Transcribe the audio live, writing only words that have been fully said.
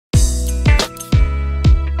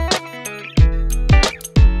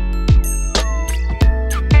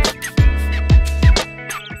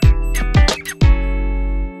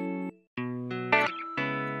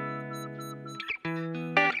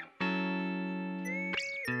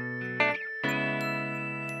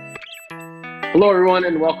Hello, everyone,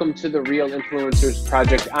 and welcome to the Real Influencers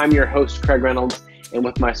Project. I'm your host, Craig Reynolds, and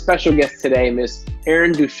with my special guest today, Miss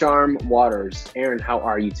Erin Ducharme Waters. Erin, how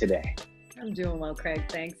are you today? I'm doing well, Craig.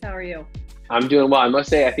 Thanks. How are you? I'm doing well. I must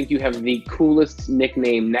say, I think you have the coolest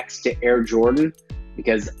nickname next to Air Jordan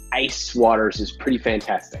because Ice Waters is pretty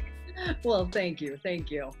fantastic. Well, thank you. Thank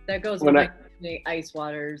you. That goes with my Ice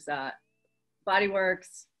Waters,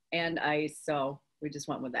 Bodyworks, and Ice. So we just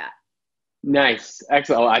went with that. Nice.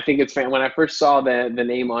 Excellent. I think it's fan. When I first saw the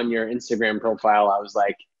name on your Instagram profile, I was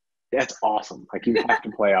like, that's awesome. Like, you have to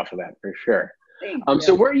play off of that for sure. Thank you.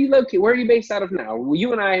 So where are you located? Where are you based out of now? Well,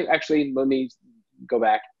 you and I actually, let me go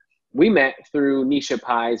back. We met through Nisha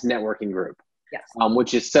Pai's networking group. Yes.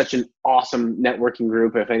 Which is such an awesome networking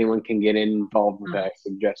group. If anyone can get involved with that, I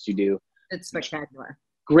suggest you do. It's spectacular.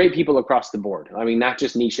 Great people across the board. I mean, not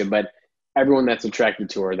just Nisha, but everyone that's attracted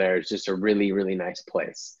to her there is just a really, really nice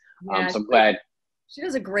place. Yeah, So I'm glad. She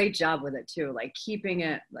does a great job with it too, like keeping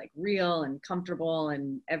it like real and comfortable,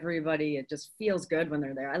 and everybody, it just feels good when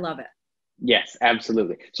they're there. I love it. Yes,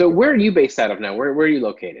 absolutely. So where are you based out of now? Where are you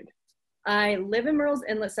located? I live in Murrells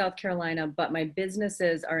Inlet, South Carolina, but my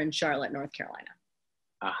businesses are in Charlotte, North Carolina.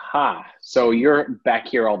 Aha. So you're back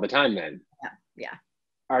here all the time then? Yeah.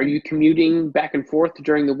 Are you commuting back and forth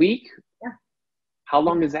during the week? Yeah. How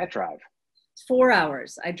long does that drive? 4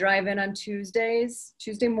 hours. I drive in on Tuesday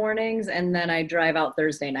mornings, and then I drive out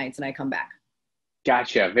Thursday nights and I come back.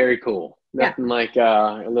 Gotcha. Very cool. Nothing like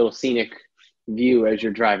a little scenic view as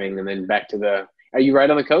you're driving and then back to are you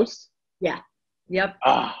right on the coast? Yeah. Yep.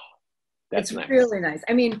 Oh, that's nice. It's really nice.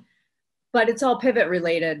 I mean, but it's all pivot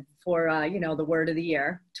related for, the word of the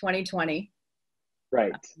year, 2020.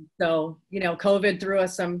 Right. So, COVID threw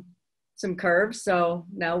us some curves. So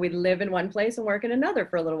now we live in one place and work in another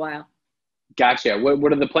for a little while. Gotcha.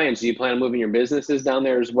 What are the plans? Do you plan on moving your businesses down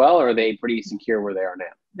there as well, or are they pretty secure where they are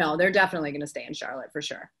now? No, they're definitely going to stay in Charlotte for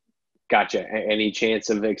sure. Gotcha. Any chance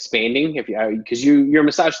of expanding? Because you're a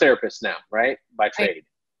massage therapist now, right? By trade.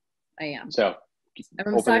 I am. So I'm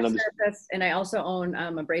a massage therapist, and I also own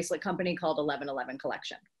a bracelet company called 1111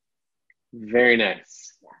 Collection. Very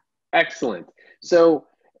nice. Yeah. Excellent. So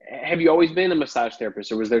have you always been a massage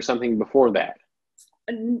therapist, or was there something before that?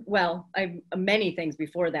 Well, I've many things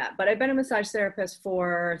before that, but I've been a massage therapist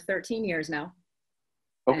for 13 years now.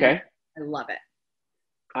 Okay. I love it.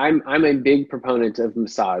 I'm a big proponent of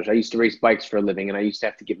massage. I used to race bikes for a living, and I used to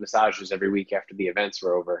have to give massages every week after the events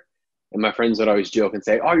were over. And my friends would always joke and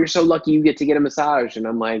say, "Oh, you're so lucky you get to get a massage." And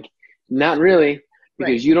I'm like, not really,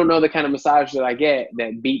 because you don't know the kind of massage that I get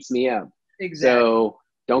that beats me up. Exactly. So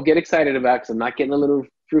don't get excited about it, because I'm not getting a little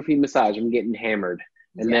froofy massage. I'm getting hammered,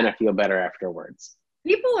 and then I feel better afterwards.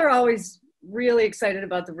 People are always really excited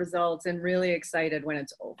about the results and really excited when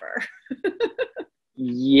it's over.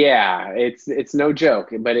 Yeah, it's no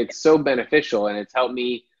joke, but it's so beneficial, and it's helped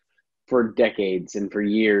me for decades and for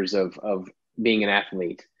years of being an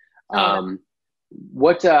athlete.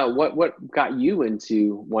 What got you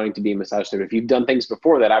into wanting to be a massage therapist? If you've done things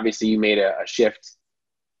before that, obviously you made a shift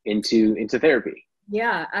into therapy.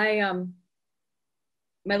 Yeah,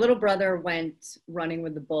 my little brother went running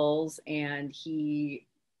with the bulls, and he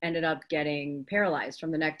ended up getting paralyzed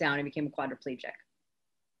from the neck down and became a quadriplegic.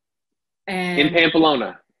 And in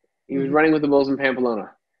Pamplona. He was running with the bulls in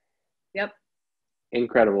Pamplona. Yep.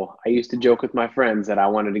 Incredible. I used to joke with my friends that I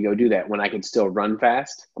wanted to go do that when I could still run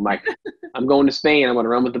fast. I'm like, I'm going to Spain. I'm going to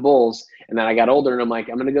run with the bulls. And then I got older, and I'm like,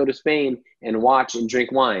 I'm going to go to Spain and watch and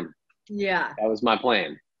drink wine. Yeah. That was my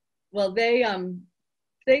plan. Well,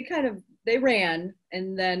 they ran,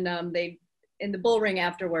 and then they, in the bull ring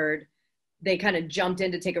afterward, they kind of jumped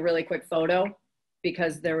in to take a really quick photo,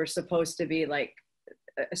 because there were supposed to be like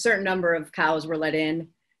a certain number of cows were let in,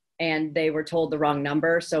 and they were told the wrong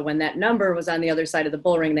number. So when that number was on the other side of the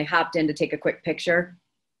bull ring, they hopped in to take a quick picture,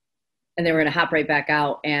 and they were going to hop right back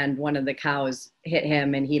out. And one of the cows hit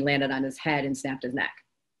him, and he landed on his head and snapped his neck.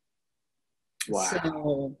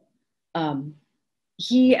 Wow. So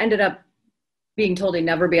he ended up being told he'd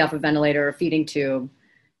never be off a ventilator or feeding tube.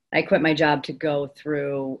 I quit my job to go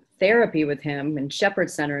through therapy with him in Shepherd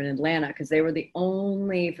Center in Atlanta, because they were the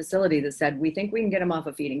only facility that said, we think we can get him off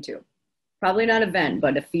a feeding tube. Probably not a vent,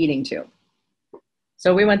 but a feeding tube.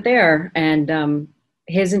 So we went there, and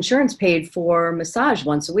his insurance paid for massage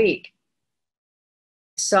once a week.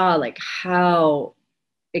 Saw like how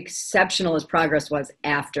exceptional his progress was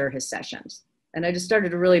after his sessions. And I just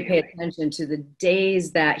started to really pay attention to the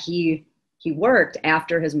days that he worked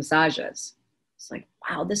after his massages. It's like,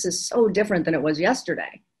 wow, this is so different than it was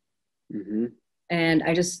yesterday. Mm-hmm. And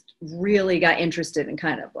I just really got interested in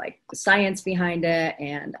kind of like the science behind it.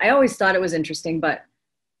 And I always thought it was interesting, but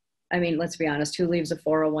I mean, let's be honest, who leaves a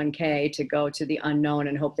 401k to go to the unknown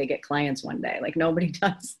and hope they get clients one day? Like nobody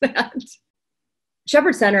does that.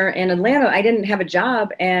 Shepherd Center in Atlanta, I didn't have a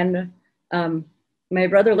job. And my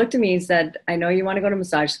brother looked at me and said, I know you want to go to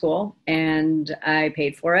massage school, and I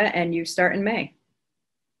paid for it, and you start in May.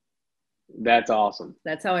 That's awesome.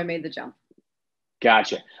 That's how I made the jump.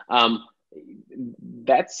 Gotcha.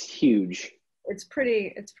 That's huge. It's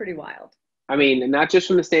pretty wild. I mean, not just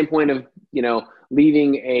from the standpoint of,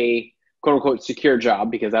 leaving a quote unquote secure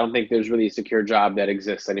job, because I don't think there's really a secure job that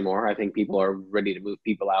exists anymore. I think people are ready to move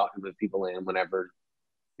people out and move people in whenever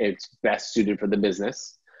it's best suited for the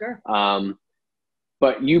business. Sure.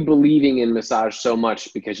 But you believing in massage so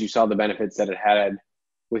much because you saw the benefits that it had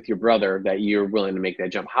with your brother that you're willing to make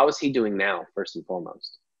that jump. How is he doing now, first and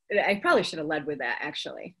foremost? I probably should have led with that,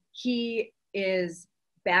 actually. He is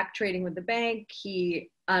back trading with the bank. He,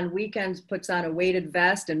 on weekends, puts on a weighted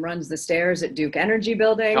vest and runs the stairs at Duke Energy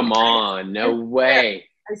Building. Come on, no way.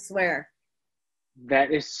 I swear.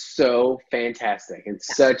 That is so fantastic and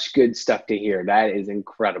such good stuff to hear. That is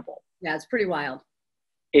incredible. Yeah, it's pretty wild.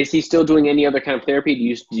 Is he still doing any other kind of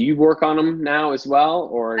therapy? Do you work on him now as well,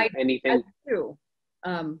 or anything? I do.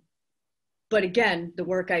 But again, the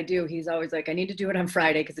work I do, he's always like, I need to do it on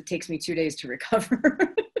Friday because it takes me 2 days to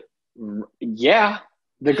recover. Yeah.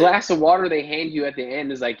 The glass of water they hand you at the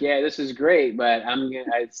end is like, yeah, this is great, but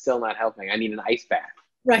it's still not helping. I need an ice bath.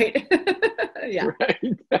 Right. Yeah. Right.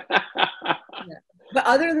 Yeah. But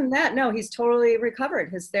other than that, no, he's totally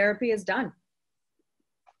recovered. His therapy is done.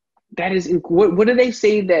 That is, what do they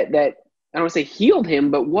say that I don't want to say healed him,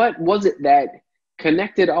 but what was it that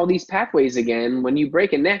connected all these pathways again? When you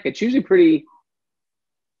break a neck, it's usually pretty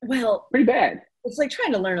bad. It's like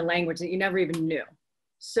trying to learn a language that you never even knew.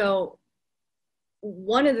 So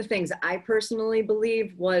one of the things I personally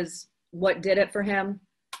believe was what did it for him.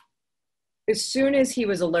 As soon as he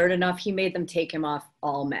was alert enough, he made them take him off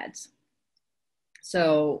all meds.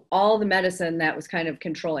 So all the medicine that was kind of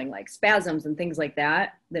controlling like spasms and things like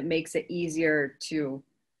that makes it easier to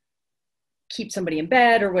keep somebody in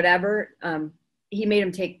bed or whatever. He made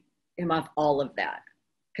him take him off all of that.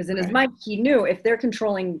 Because in his mind, he knew if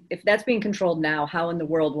that's being controlled now, how in the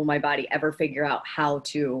world will my body ever figure out how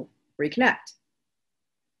to reconnect?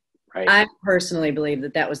 Right. I personally believe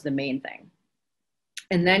that was the main thing.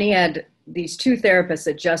 And then he had these two therapists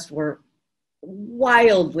that just were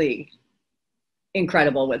wildly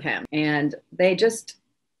incredible with him. And they just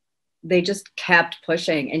kept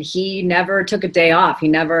pushing, and he never took a day off. He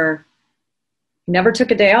never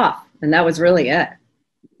took a day off. And that was really it.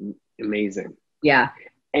 Amazing. Yeah.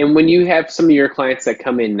 And when you have some of your clients that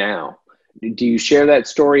come in now, do you share that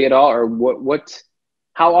story at all? Or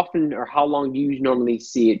how often or how long do you normally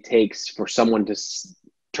see it takes for someone to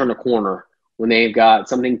turn a corner when they've got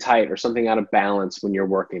something tight or something out of balance when you're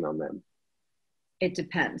working on them? It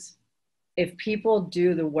depends. If people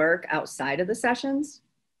do the work outside of the sessions,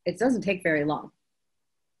 it doesn't take very long.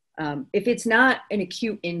 If it's not an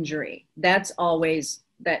acute injury, that's always,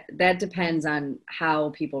 that depends on how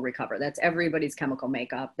people recover. That's everybody's chemical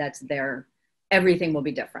makeup. Everything will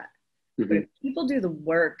be different. Mm-hmm. But if people do the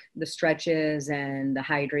work, the stretches and the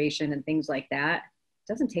hydration and things like that,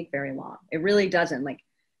 it doesn't take very long. It really doesn't. Like,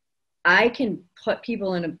 I can put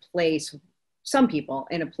people in a place, some people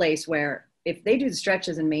in a place where if they do the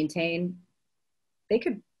stretches and maintain, they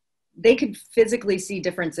could physically see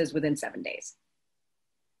differences within 7 days.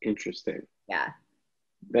 Interesting. Yeah.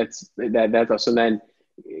 That's awesome. Then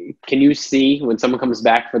can you see when someone comes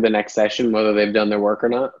back for the next session, whether they've done their work or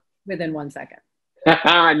not? Within 1 second.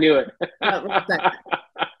 I knew it. 1 second.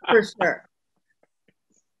 For sure.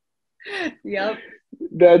 Yep.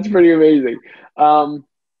 That's pretty amazing.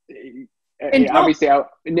 And obviously,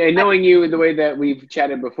 knowing you the way that we've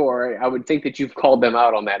chatted before, I would think that you've called them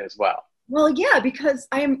out on that as well. Well, yeah, because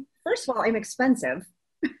first of all, I'm expensive.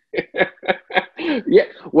 Yeah.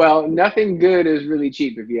 Well, nothing good is really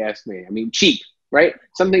cheap, if you ask me. I mean, cheap, right?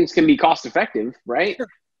 Some things can be cost effective, right? Sure.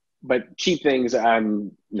 But cheap things,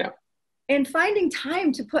 no. And finding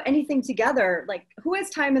time to put anything together, like who has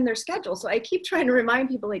time in their schedule? So I keep trying to remind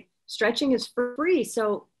people, like, stretching is free.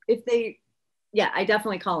 So I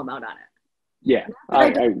definitely call them out on it. Yeah.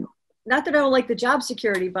 Not that I don't like the job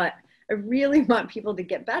security, but I really want people to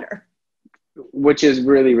get better. Which is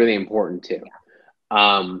really, really important too.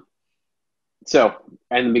 Yeah. So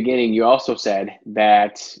in the beginning, you also said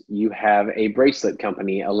that you have a bracelet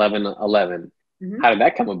company, 1111. Mm-hmm. How did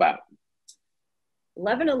that come about?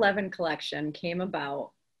 1111 collection came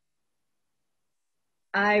about.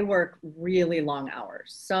 I work really long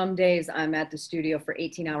hours. Some days I'm at the studio for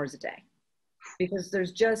 18 hours a day because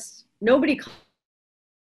there's just nobody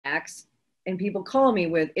acts and people call me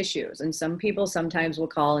with issues. And some people sometimes will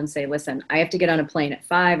call and say, listen, I have to get on a plane at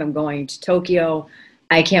 5. I'm going to Tokyo.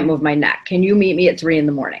 I can't move my neck. Can you meet me at 3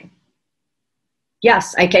 a.m?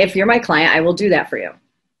 Yes, I can. If you're my client, I will do that for you.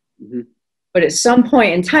 Mm-hmm. But at some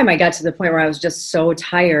point in time, I got to the point where I was just so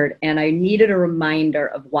tired and I needed a reminder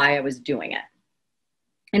of why I was doing it.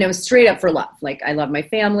 And it was straight up for love. Like, I love my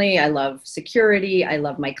family. I love security. I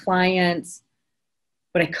love my clients.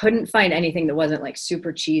 But I couldn't find anything that wasn't like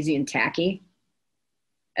super cheesy and tacky.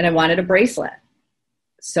 And I wanted a bracelet.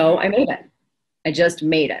 So I made it. I just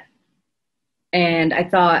made it. And I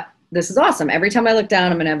thought, this is awesome. Every time I look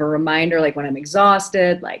down, I'm going to have a reminder, like when I'm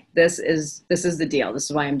exhausted, like this is the deal. This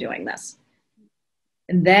is why I'm doing this.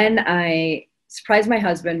 And then I surprised my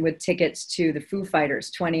husband with tickets to the Foo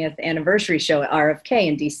Fighters 20th anniversary show at RFK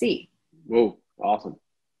in DC. Whoa, awesome.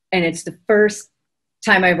 And it's the first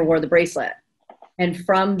time I ever wore the bracelet. And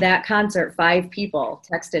from that concert, 5 people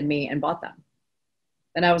texted me and bought them.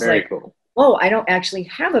 And I was Very like, cool. whoa, I don't actually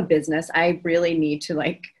have a business. I really need to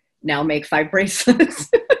like now make 5 bracelets.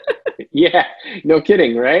 Yeah, no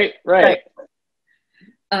kidding, right? Right.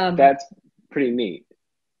 That's pretty neat.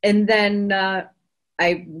 And then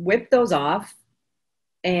I whipped those off,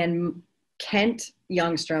 and Kent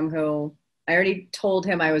Youngstrom, who I already told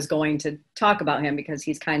him I was going to talk about him because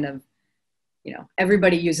he's kind of, you know,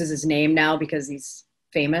 everybody uses his name now because he's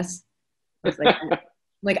famous. I was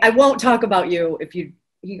like, I won't talk about you if you,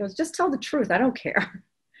 he goes, just tell the truth. I don't care.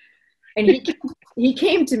 And he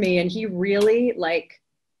came to me and he really like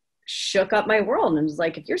shook up my world and was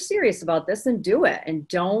like, if you're serious about this, then do it. And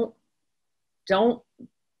don't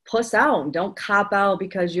puss out. Don't cop out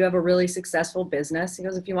because you have a really successful business. He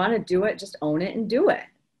goes, if you want to do it, just own it and do it.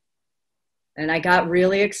 And I got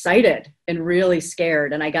really excited and really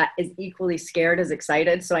scared. And I got as equally scared as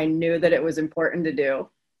excited. So I knew that it was important to do.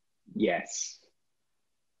 Yes.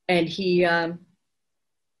 And he,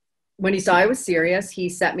 when he saw I was serious, he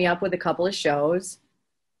set me up with a couple of shows.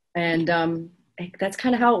 And that's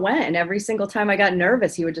kind of how it went. And every single time I got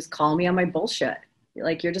nervous, he would just call me on my bullshit.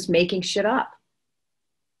 Like, you're just making shit up.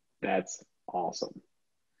 That's awesome.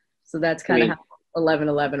 So that's kind of how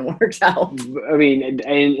 11/11 works out. I mean,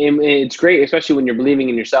 and it's great, especially when you're believing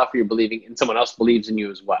in yourself or you're believing and someone else believes in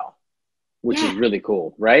you as well, which is really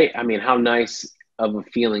cool, right? I mean, how nice of a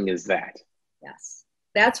feeling is that? Yes.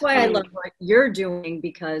 That's why I love what you're doing,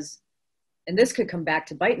 because, and this could come back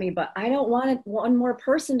to bite me, but I don't want one more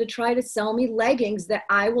person to try to sell me leggings that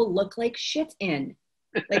I will look like shit in.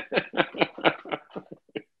 Like,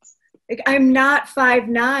 like I'm not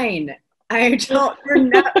 5'9". I don't, you're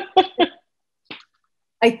not.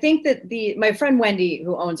 I think that my friend Wendy,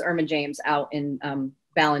 who owns Irma James out in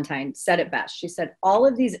Valentine, said it best. She said, all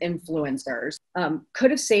of these influencers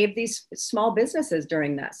could have saved these small businesses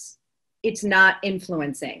during this. It's not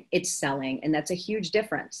influencing, it's selling. And that's a huge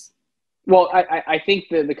difference. Well, I think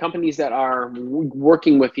the companies that are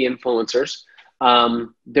working with the influencers,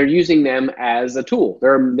 they're using them as a tool.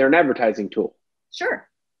 They're an advertising tool. Sure.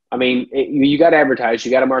 I mean, you got to advertise,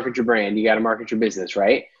 you got to market your brand, you got to market your business,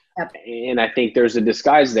 right? Yep. And I think there's a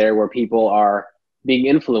disguise there where people are being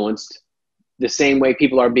influenced the same way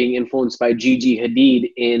people are being influenced by Gigi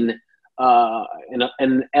Hadid in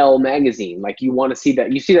an Elle magazine. Like, you want to see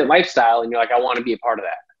that, you see that lifestyle and you're like, I want to be a part of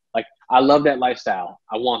that. Like, I love that lifestyle.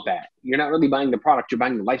 I want that. You're not really buying the product, you're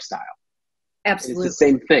buying the lifestyle. Absolutely. It's the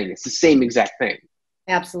same thing. It's the same exact thing.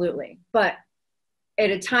 Absolutely. But at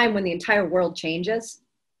a time when the entire world changes,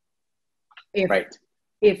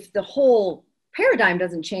 if the whole paradigm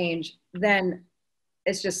doesn't change, then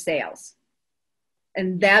it's just sales.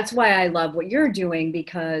 And that's why I love what you're doing,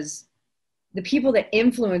 because the people that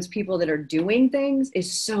influence people that are doing things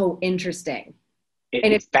is so interesting.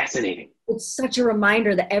 It's fascinating. It's such a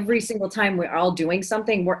reminder that every single time we're all doing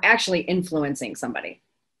something, we're actually influencing somebody.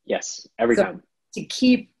 Yes, every time. To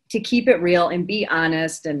keep it real and be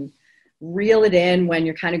honest and reel it in when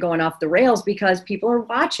you're kind of going off the rails, because people are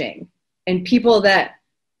watching, and people that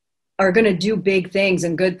are going to do big things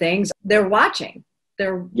and good things, they're watching.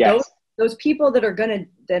 They're those people that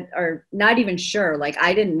are not even sure. Like,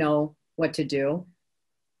 I didn't know what to do.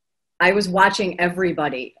 I was watching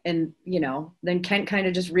everybody, and, you know, then Kent kind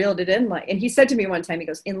of just reeled it in. Like, and he said to me one time, he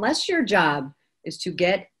goes, unless your job is to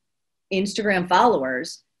get Instagram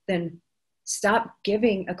followers, then stop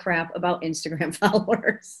giving a crap about Instagram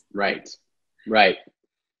followers. Right.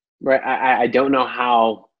 I don't know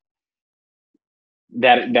how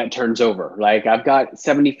that turns over. Like, I've got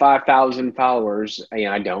 75,000 followers.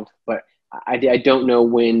 I don't, but I don't know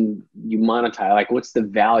when you monetize. Like, what's the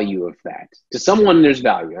value of that? To someone, there's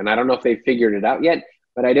value, and I don't know if they've figured it out yet,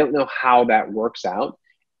 but I don't know how that works out.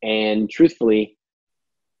 And truthfully,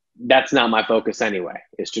 that's not my focus anyway,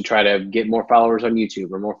 is to try to get more followers on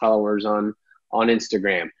YouTube or more followers on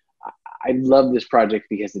Instagram. I love this project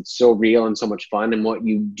because it's so real and so much fun. And what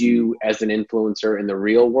you do as an influencer in the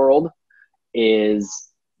real world is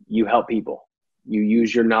you help people. You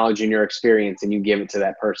use your knowledge and your experience and you give it to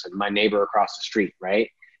that person. My neighbor across the street,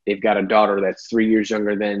 right? They've got a daughter that's 3 years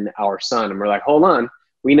younger than our son. And we're like, hold on,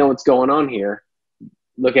 we know what's going on here.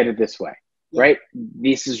 Look at it this way, right?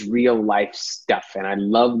 This is real life stuff. And I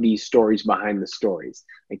love these stories behind the stories.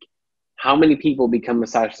 Like, how many people become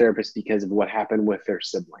massage therapists because of what happened with their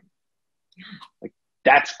sibling? Like,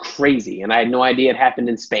 that's crazy. And I had no idea it happened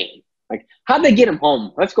in Spain. Like, how'd they get him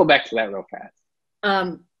home? Let's go back to that real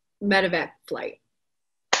fast. Medevac flight.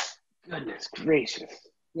 Goodness gracious.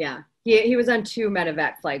 Yeah. He was on 2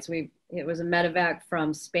 medevac flights. It was a medevac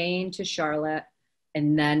from Spain to Charlotte,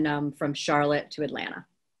 and then from Charlotte to Atlanta.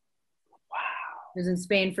 Wow. He was in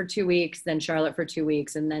Spain for 2 weeks, then Charlotte for 2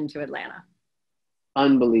 weeks, and then to Atlanta.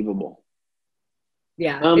 Unbelievable.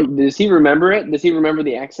 Yeah. Does he remember it? Does he remember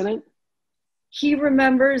the accident? He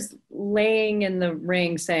remembers laying in the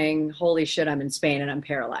ring saying, holy shit, I'm in Spain and I'm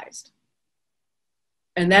paralyzed.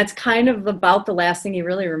 And that's kind of about the last thing he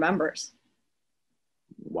really remembers.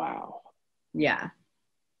 Wow. Yeah.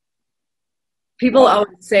 People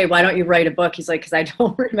always say, why don't you write a book? He's like, because I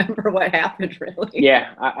don't remember what happened, really.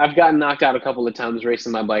 Yeah, I've gotten knocked out a couple of times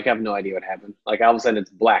racing my bike. I have no idea what happened. Like, all of a sudden it's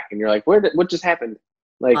black and you're like, what just happened?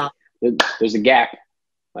 Like, there's a gap.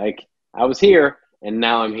 Like, I was here and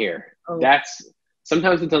now I'm here. Oh.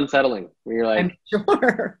 Sometimes it's unsettling when you're like, I'm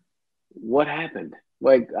sure. What happened?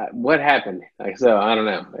 Like, what happened? Like, so I don't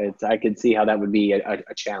know. I could see how that would be a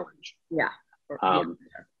challenge. Yeah.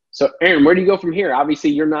 So Erin, where do you go from here? Obviously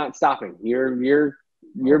you're not stopping. You're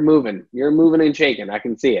moving. You're moving and shaking. I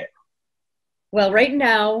can see it. Well, right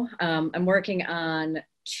now, I'm working on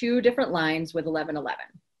 2 different lines with 1111.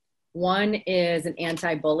 One is an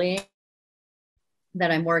anti-bullying that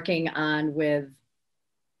I'm working on with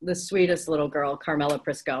the sweetest little girl, Carmela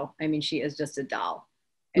Prisco. I mean, she is just a doll.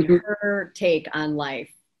 And her take on life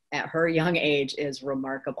at her young age is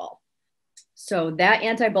remarkable. So that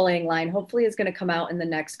anti-bullying line hopefully is going to come out in the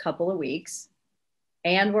next couple of weeks.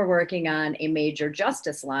 And we're working on a major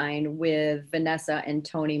justice line with Vanessa and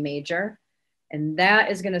Tony Major. And that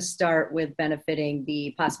is going to start with benefiting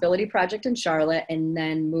the Possibility Project in Charlotte and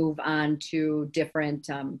then move on to different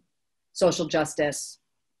social justice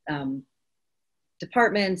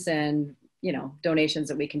departments and, donations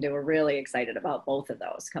that we can do. We're really excited about both of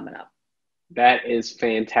those coming up. That is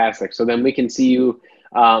fantastic. So then we can see you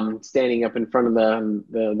standing up in front of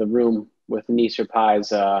the room with Nisha Pai's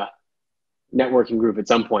networking group at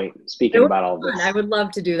some point, speaking about all this. I would love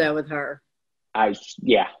to do that with her.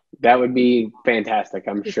 Yeah, that would be fantastic,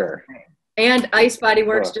 I'm sure. And Ice Body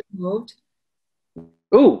Works just moved.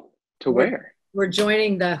 Ooh, to where? We're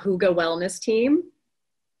joining the Hygge Wellness team.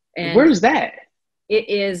 And where's that? It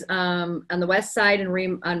is on the west side on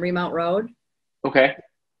Remount Road. Okay.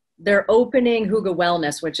 They're opening Hygge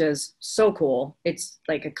Wellness, which is so cool. It's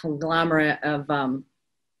like a conglomerate of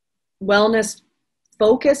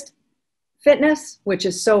wellness-focused fitness, which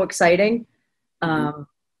is so exciting.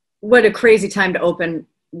 What a crazy time to open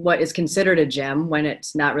what is considered a gym when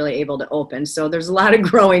it's not really able to open. So there's a lot of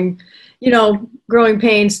growing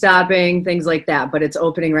pain, stopping, things like that. But it's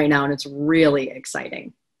opening right now, and it's really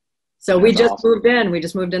exciting. So we just moved in. We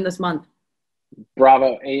just moved in this month.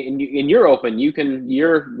 Bravo. And you're open.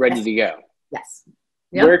 You're ready to go. Yes.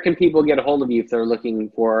 Yep. Where can people get a hold of you if they're looking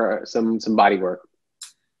for some body work?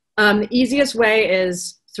 The easiest way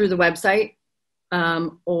is through the website,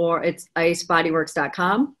 or it's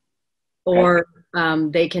icebodyworks.com, or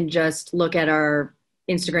they can just look at our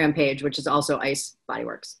Instagram page, which is also Ice Body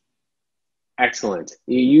Works. Excellent.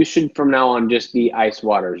 You should from now on just be Ice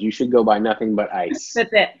Waters. You should go by nothing but Ice.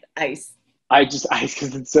 That's it. Ice. Ice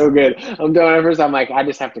because it's so good. I'm doing it first. I'm like, I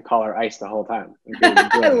just have to call her Ice the whole time.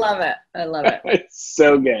 I love it. I love it. It's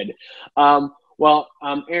so good.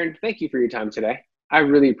 Erin, thank you for your time today. I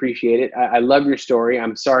really appreciate it. I love your story.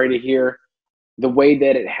 I'm sorry to hear the way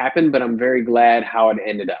that it happened, but I'm very glad how it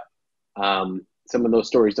ended up. Some of those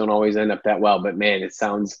stories don't always end up that well, but man, it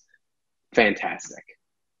sounds fantastic.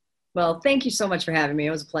 Well, thank you so much for having me.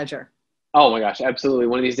 It was a pleasure. Oh my gosh, absolutely.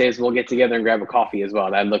 One of these days we'll get together and grab a coffee as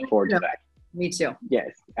well. I look forward to that. Me too.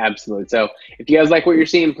 Yes, absolutely. So if you guys like what you're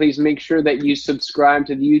seeing, please make sure that you subscribe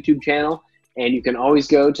to the YouTube channel, and you can always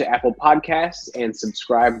go to Apple Podcasts and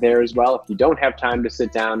subscribe there as well if you don't have time to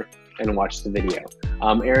sit down and watch the video.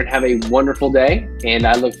 Erin, have a wonderful day, and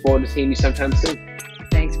I look forward to seeing you sometime soon.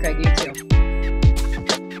 Thanks, Craig. You too.